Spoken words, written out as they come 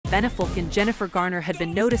Ben Affleck and Jennifer Garner had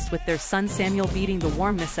been noticed with their son Samuel beating the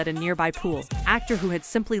warmness at a nearby pool. Actor who had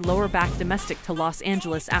simply lower back domestic to Los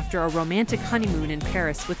Angeles after a romantic honeymoon in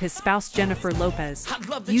Paris with his spouse Jennifer Lopez,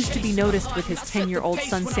 used to be noticed with his 10-year-old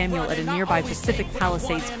son Samuel at a nearby Pacific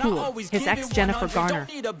Palisades pool. His ex Jennifer Garner,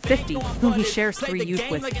 50, whom he shares 3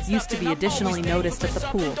 youth with, used to be additionally noticed at the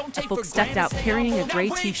pool. Affleck stepped out carrying a gray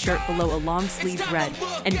t-shirt below a long-sleeved red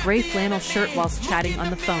and gray flannel shirt whilst chatting on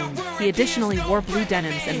the phone. He additionally wore blue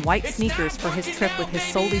denims and white sneakers for his trip with his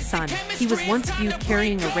solely son. He was once viewed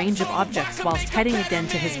carrying a range of objects whilst heading again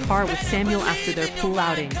to his car with Samuel after their pool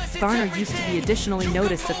outing. Garner used to be additionally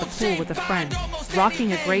noticed at the pool with a friend,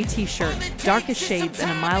 rocking a gray t-shirt, darkest shades and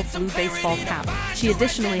a mild blue baseball cap. She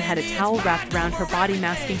additionally had a towel wrapped around her body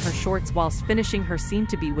masking her shorts whilst finishing her scene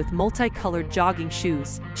to be with multicolored jogging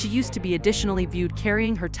shoes. She used to be additionally viewed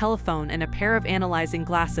carrying her telephone and a pair of analyzing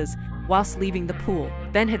glasses whilst leaving the pool.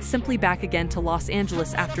 Ben had simply back again to Los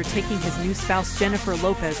Angeles after taking his new spouse Jennifer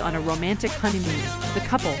Lopez on a romantic honeymoon. The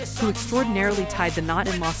couple, who extraordinarily tied the knot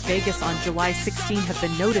in Las Vegas on July 16, have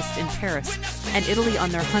been noticed in Paris and Italy on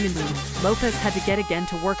their honeymoon. Lopez had to get again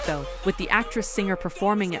to work though, with the actress-singer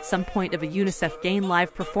performing at some point of a UNICEF Gain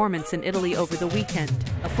live performance in Italy over the weekend.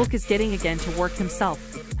 Affleck is getting again to work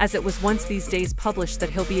himself, as it was once these days published that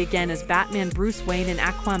he'll be again as Batman Bruce Wayne in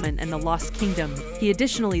Aquaman and the Lost Kingdom. He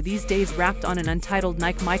additionally these days wrapped on an untitled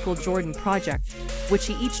Nike Michael Jordan project, which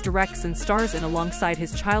he each directs and stars in alongside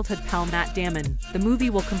his childhood pal Matt Damon. The movie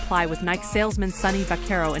will comply with Nike salesman Sonny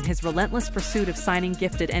Vaccaro in his relentless pursuit of signing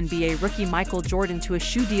gifted NBA rookie Michael Jordan to a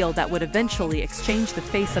shoe deal that would eventually exchange the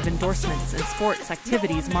face of endorsements and sports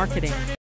activities marketing.